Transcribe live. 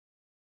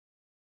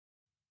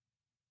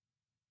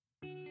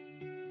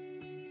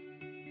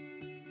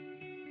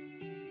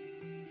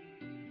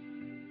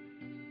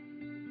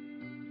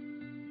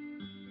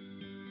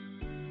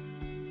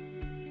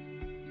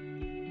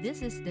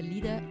This is the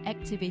Leader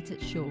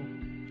Activated Show.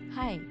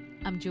 Hi,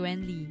 I'm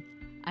Joanne Lee.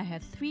 I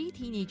have 3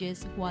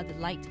 teenagers who are the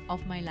light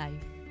of my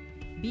life.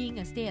 Being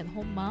a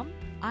stay-at-home mom,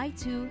 I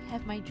too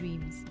have my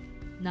dreams.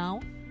 Now,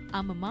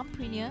 I'm a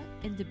mompreneur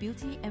in the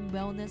beauty and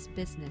wellness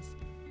business.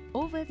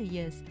 Over the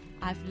years,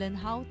 I've learned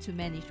how to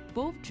manage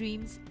both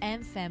dreams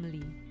and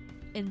family.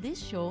 In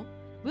this show,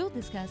 we'll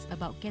discuss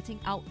about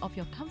getting out of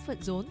your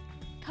comfort zone,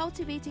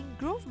 cultivating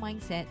growth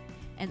mindset,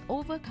 and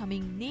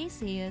overcoming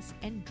naysayers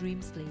and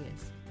dream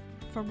slayers.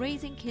 From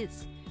raising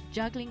kids,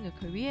 juggling a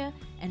career,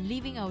 and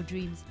living our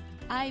dreams,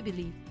 I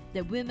believe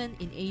that women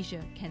in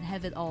Asia can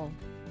have it all.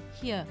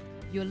 Here,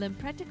 you'll learn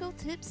practical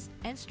tips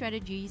and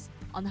strategies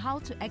on how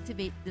to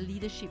activate the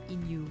leadership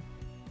in you.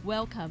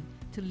 Welcome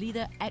to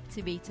Leader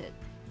Activated.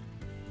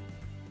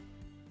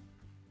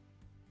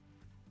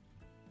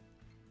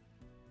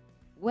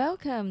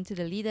 Welcome to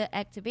the Leader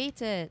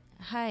Activated.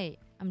 Hi,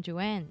 I'm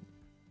Joanne.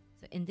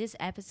 So in this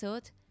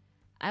episode,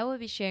 I will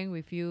be sharing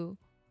with you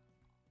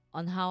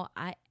on how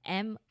I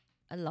am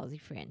a lousy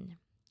friend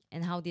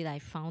and how did I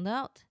found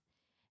out,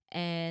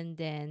 and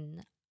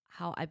then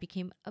how I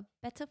became a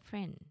better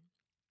friend.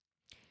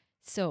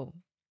 So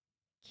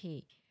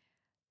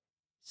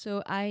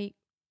I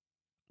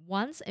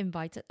once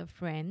invited a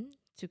friend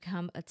to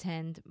come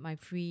attend my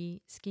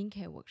free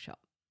skincare workshop.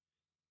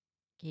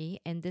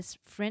 And this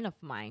friend of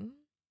mine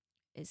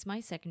is my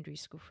secondary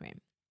school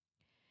friend.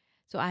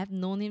 So I have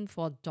known him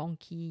for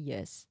donkey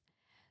years.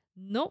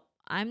 Nope,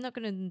 I'm not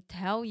going to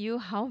tell you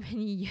how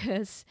many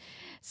years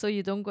so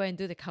you don't go and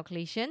do the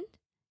calculation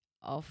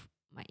of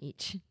my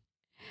age.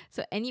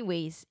 So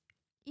anyways,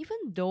 even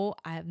though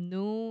I have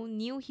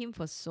knew him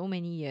for so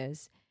many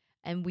years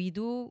and we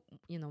do,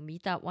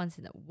 meet up once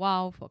in a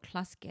while for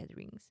class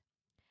gatherings,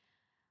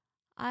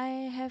 I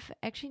have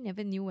actually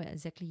never knew what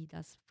exactly he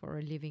does for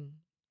a living.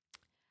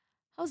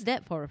 How's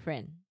that for a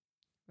friend?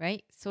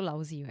 Right? So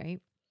lousy,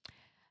 right?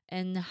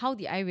 And how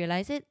did I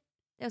realize it?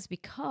 That was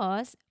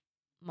because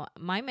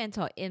my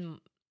mentor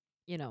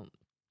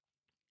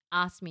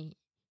asked me,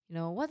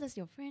 what does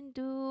your friend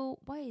do?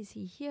 Why is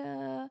he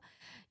here?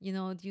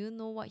 Do you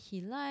know what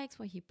he likes,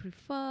 what he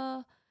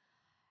prefer?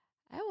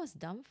 I was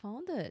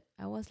dumbfounded.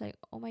 I was like,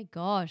 oh my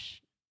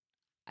gosh,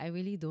 I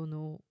really don't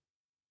know,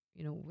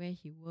 where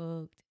he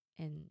worked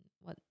and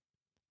what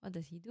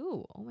does he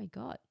do? Oh my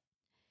God.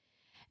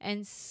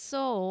 And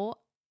so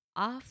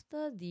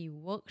after the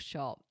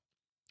workshop,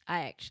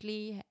 I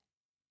actually,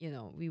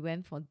 we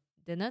went for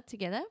dinner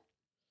together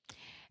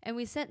and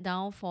we sat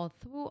down for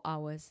 2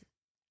 hours.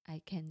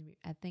 I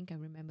think I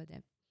remember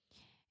that.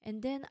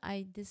 And then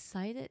I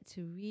decided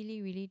to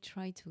really, really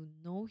try to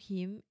know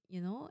him,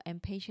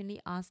 and patiently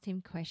asked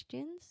him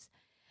questions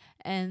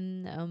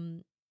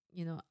and,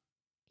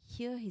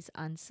 hear his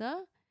answer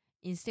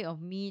instead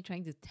of me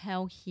trying to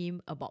tell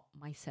him about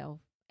myself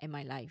and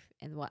my life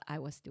and what I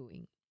was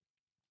doing.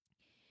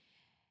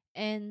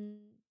 And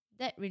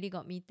that really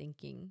got me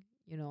thinking,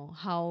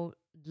 how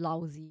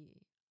lousy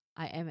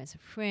I am as a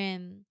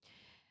friend.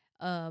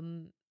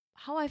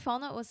 How I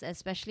found out was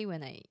especially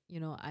when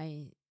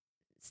I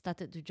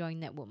started to join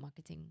network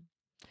marketing.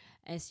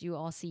 As you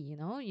all see,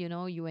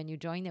 when you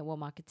join network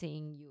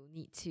marketing, you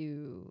need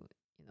to,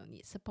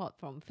 need support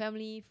from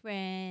family,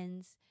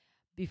 friends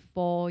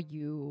before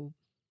you,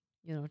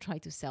 try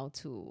to sell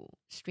to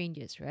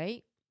strangers,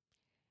 right?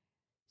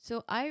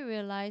 So I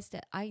realized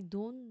that I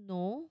don't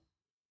know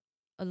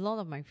a lot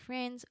of my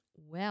friends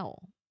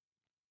well.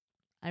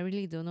 I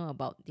really don't know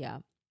about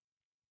their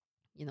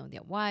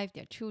wife,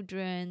 their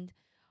children,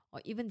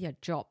 or even their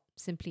job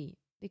simply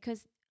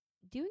because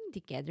during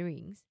the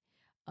gatherings,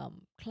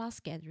 class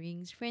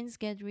gatherings, friends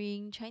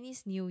gathering,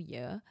 Chinese New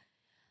Year,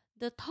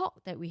 the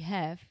talk that we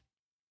have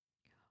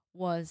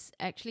was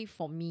actually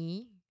for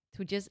me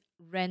to just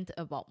rant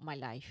about my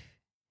life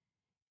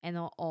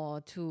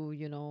or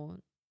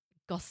to,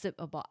 gossip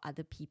about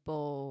other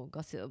people,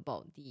 gossip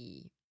about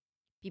the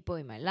people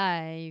in my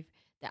life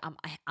that I'm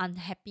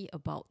unhappy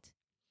about.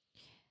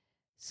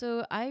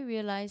 So I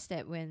realized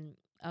that when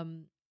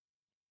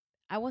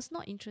I was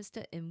not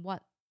interested in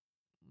what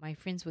my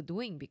friends were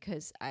doing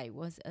because I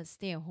was a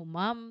stay-at-home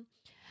mom.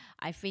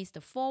 I faced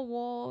the 4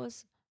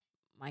 walls,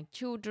 my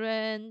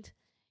children,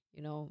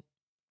 you know,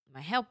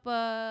 my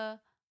helper,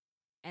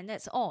 and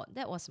that's all.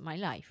 That was my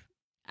life.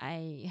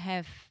 I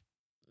have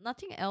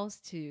nothing else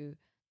to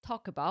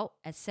talk about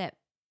except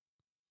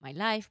my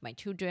life, my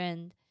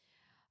children,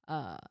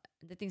 uh,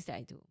 the things that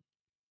I do.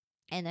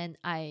 And then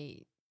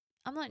I'm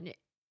not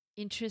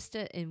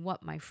interested in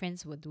what my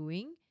friends were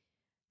doing.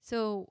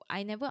 So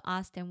I never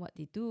asked them what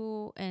they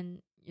do,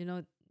 and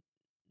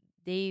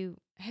they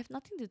have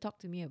nothing to talk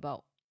to me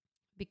about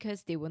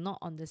because they were not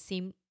on the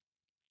same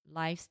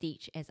life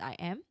stage as I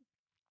am.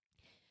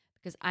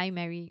 Because I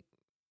married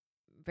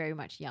very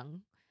much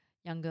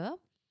younger,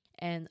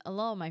 and a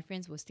lot of my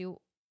friends were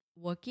still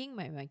working.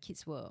 My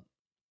kids were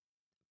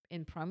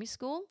in primary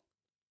school,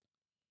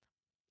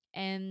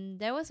 and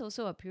there was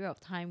also a period of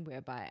time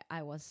whereby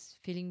I was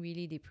feeling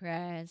really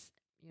depressed.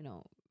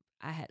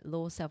 I had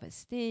low self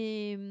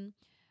esteem.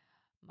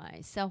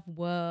 my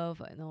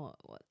self-worth.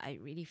 I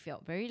really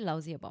felt very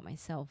lousy about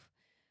myself.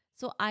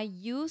 So I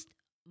used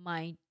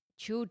my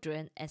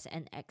children as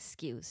an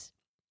excuse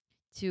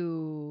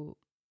to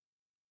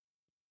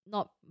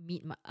not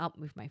meet up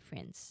with my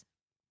friends.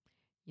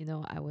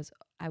 I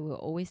will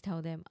always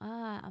tell them,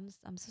 I'm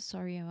so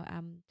sorry,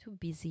 I'm too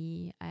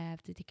busy. I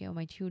have to take care of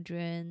my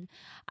children.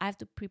 I have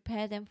to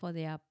prepare them for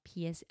their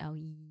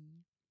PSLE.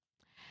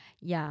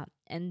 Yeah,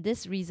 and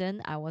this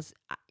reason I was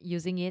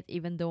using it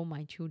even though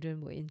my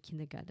children were in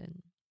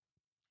kindergarten.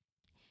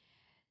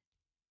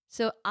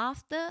 So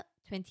after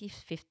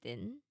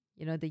 2015,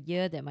 the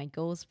year that my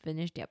girls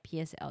finished their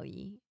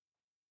PSLE,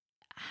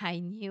 I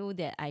knew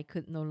that I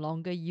could no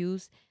longer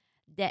use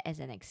that as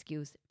an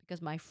excuse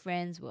because my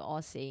friends were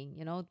all saying,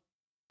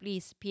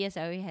 please,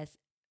 PSLE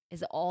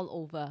is all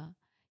over.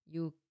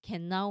 You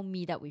can now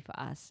meet up with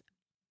us.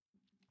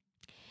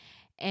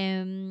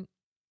 And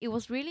it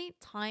was really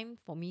time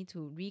for me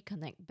to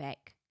reconnect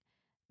back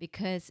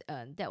because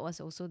that was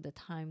also the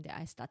time that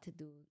I started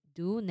to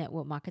do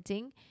network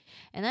marketing,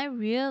 and I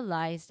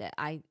realized that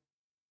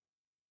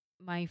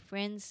my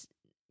friends,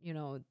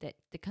 that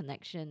the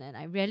connection, and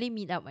I rarely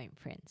meet up with my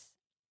friends.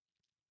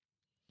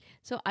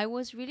 So I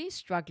was really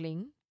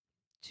struggling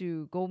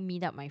to go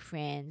meet up my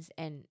friends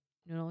and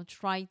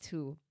try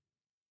to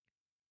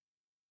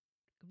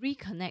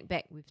reconnect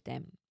back with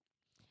them.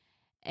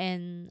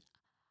 And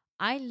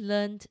I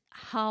learned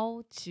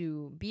how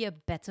to be a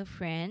better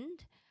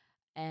friend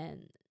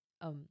and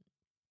um,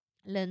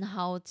 learn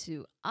how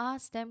to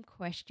ask them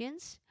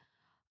questions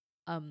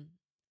um,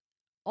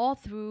 all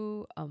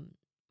through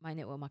my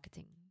network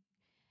marketing.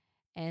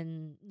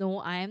 And no,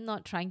 I am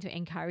not trying to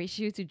encourage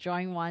you to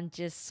join one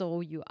just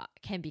so you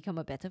can become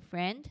a better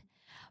friend.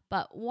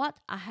 But what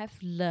I have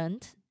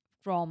learned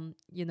from,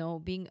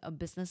 being a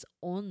business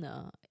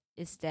owner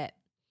is that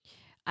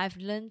I've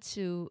learned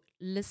to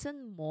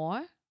listen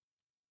more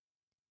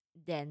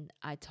than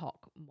I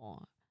talk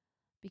more,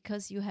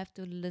 because you have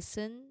to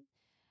listen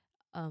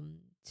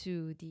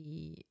to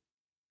the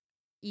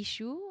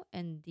issue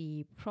and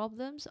the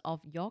problems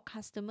of your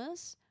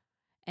customers,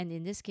 and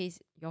in this case,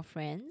 your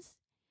friends,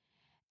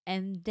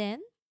 and then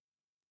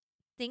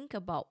think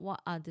about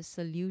what are the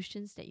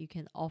solutions that you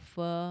can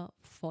offer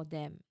for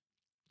them,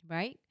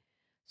 right?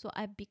 So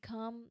I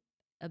become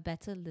a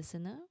better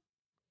listener,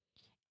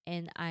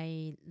 and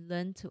I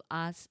learned to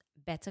ask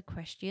better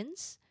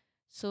questions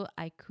so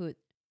I could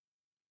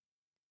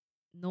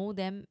know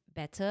them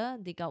better,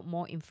 dig out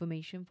more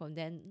information from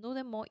them, know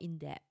them more in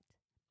depth.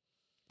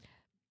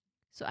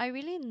 So I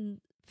really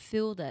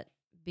feel that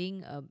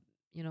being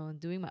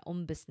doing my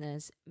own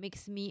business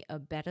makes me a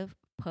better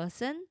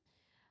person.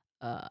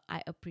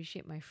 I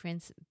appreciate my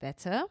friends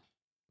better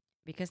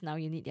because now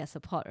you need their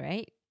support,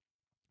 right?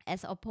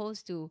 As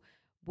opposed to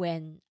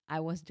when I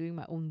was doing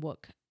my own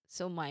work.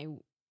 So my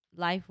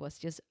life was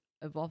just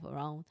evolved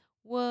around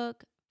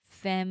work,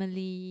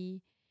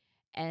 family,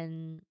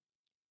 and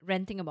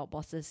ranting about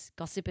bosses,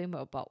 gossiping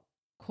about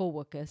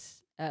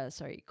co-workers,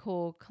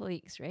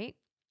 co-colleagues, right?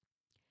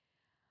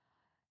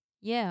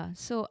 Yeah,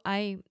 so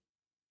I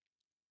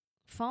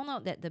found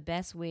out that the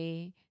best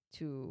way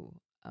to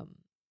um,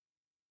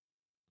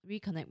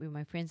 reconnect with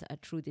my friends are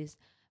through this.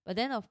 But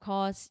then, of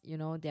course,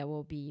 there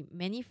will be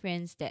many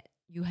friends that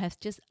you have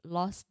just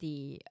lost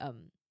the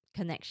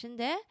connection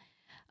there,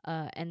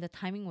 and the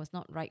timing was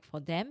not right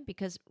for them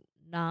because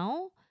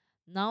now,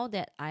 now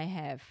that I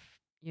have,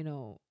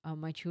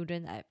 my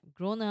children have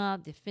grown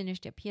up, they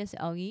finished their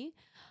PSLE,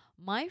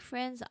 my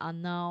friends are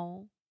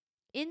now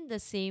in the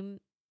same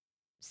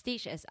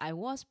stage as I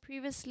was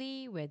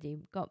previously, where they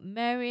got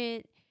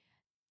married,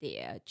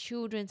 their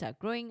children are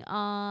growing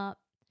up,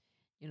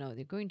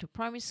 they're going to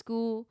primary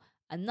school,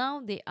 and now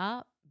they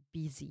are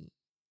busy,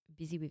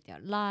 busy with their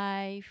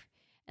life.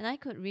 And I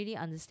could really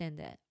understand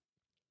that.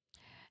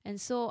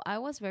 And so I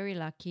was very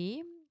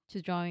lucky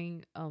to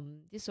join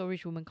this So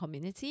Rich Woman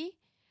community.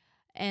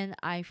 And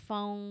I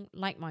found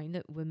like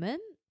minded women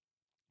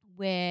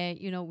where,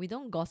 we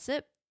don't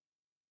gossip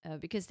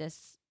because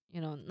there's,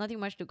 nothing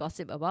much to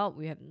gossip about.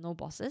 We have no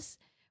bosses,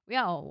 we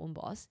are our own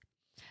boss.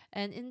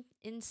 And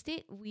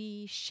instead,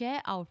 we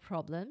share our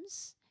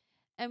problems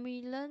and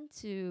we learn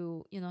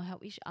to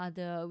help each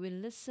other. We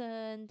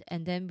listen,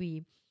 and then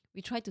we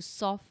try to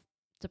solve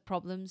the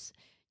problems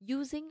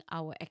using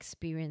our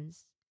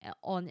experience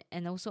on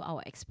and also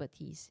our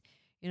expertise.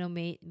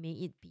 May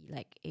it be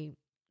like a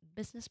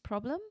business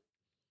problem,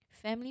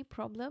 family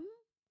problem,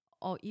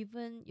 or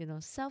even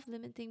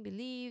self-limiting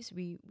beliefs.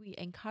 We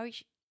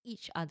encourage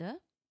each other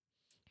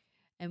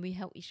and we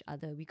help each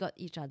other. We got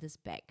each other's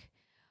back.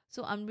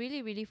 So I'm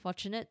really, really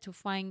fortunate to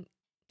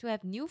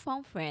have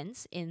newfound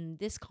friends in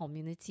this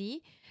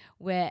community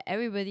where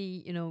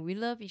everybody, we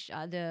love each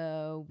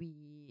other.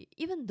 We,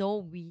 even though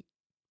we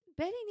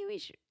barely knew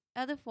each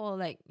other for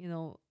like,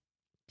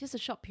 just a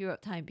short period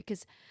of time,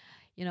 because,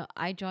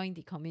 I joined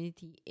the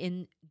community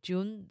in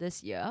June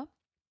this year.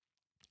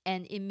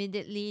 And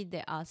immediately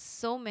there are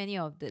so many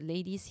of the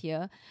ladies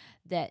here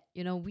that,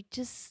 we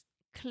just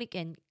click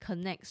and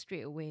connect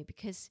straight away,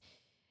 because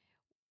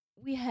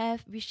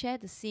we share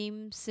the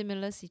same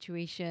similar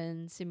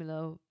situation,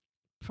 similar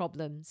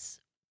problems.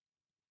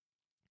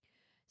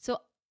 So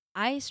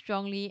I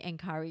strongly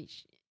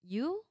encourage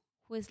you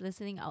who is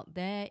listening out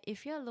there,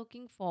 if you're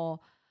looking for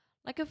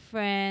like a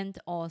friend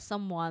or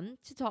someone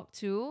to talk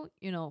to,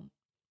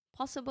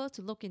 possible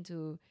to look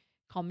into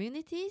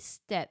communities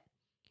that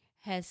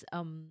has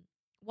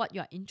what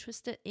you're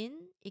interested in.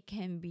 It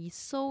can be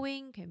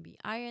sewing, can be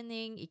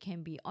ironing, it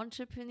can be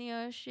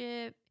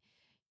entrepreneurship,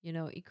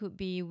 it could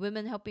be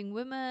women helping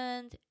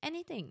women,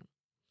 anything.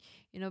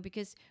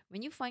 Because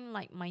when you find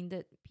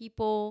like-minded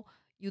people,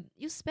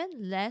 you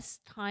spend less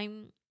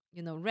time,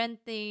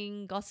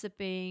 ranting,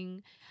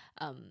 gossiping,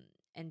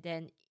 and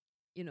then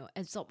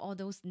absorb all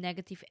those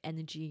negative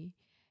energy.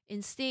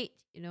 Instead,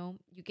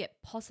 you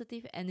get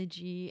positive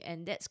energy,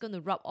 and that's going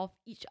to rub off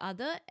each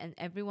other and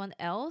everyone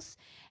else,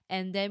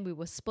 and then we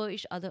will spur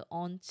each other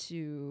on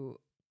to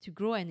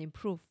grow and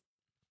improve.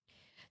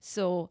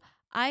 So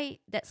I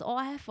that's all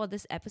I have for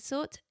this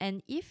episode.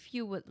 And if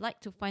you would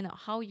like to find out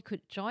how you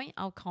could join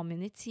our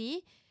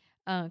community,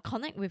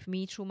 connect with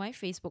me through my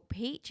Facebook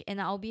page,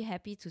 and I'll be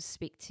happy to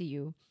speak to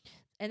you.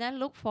 And I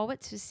look forward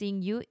to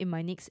seeing you in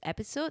my next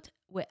episode,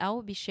 where I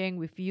will be sharing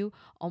with you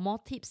on more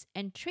tips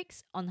and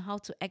tricks on how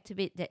to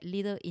activate that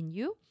leader in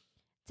you.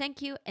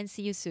 Thank you, and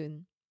see you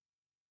soon.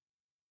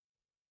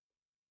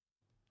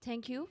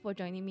 Thank you for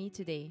joining me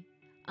today.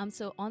 I'm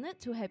so honored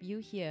to have you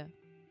here.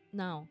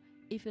 Now,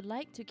 if you'd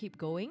like to keep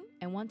going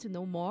and want to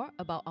know more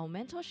about our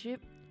mentorship,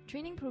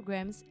 training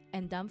programs,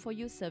 and done for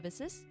you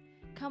services,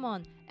 come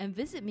on and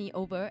visit me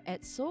over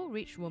at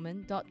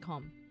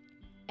soulrichwoman.com.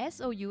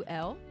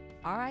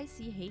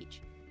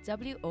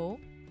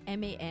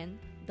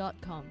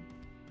 SOULRICHWOMAN.com.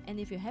 And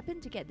if you happen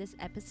to get this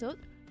episode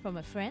from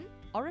a friend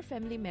or a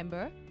family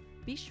member,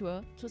 be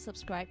sure to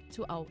subscribe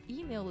to our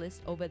email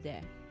list over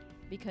there.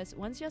 Because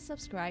once you're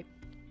subscribed,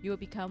 you will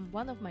become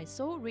one of my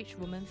Soul Rich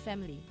Woman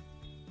family.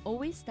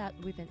 Always start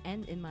with an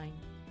end in mind.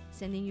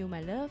 Sending you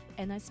my love,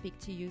 and I speak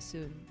to you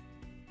soon.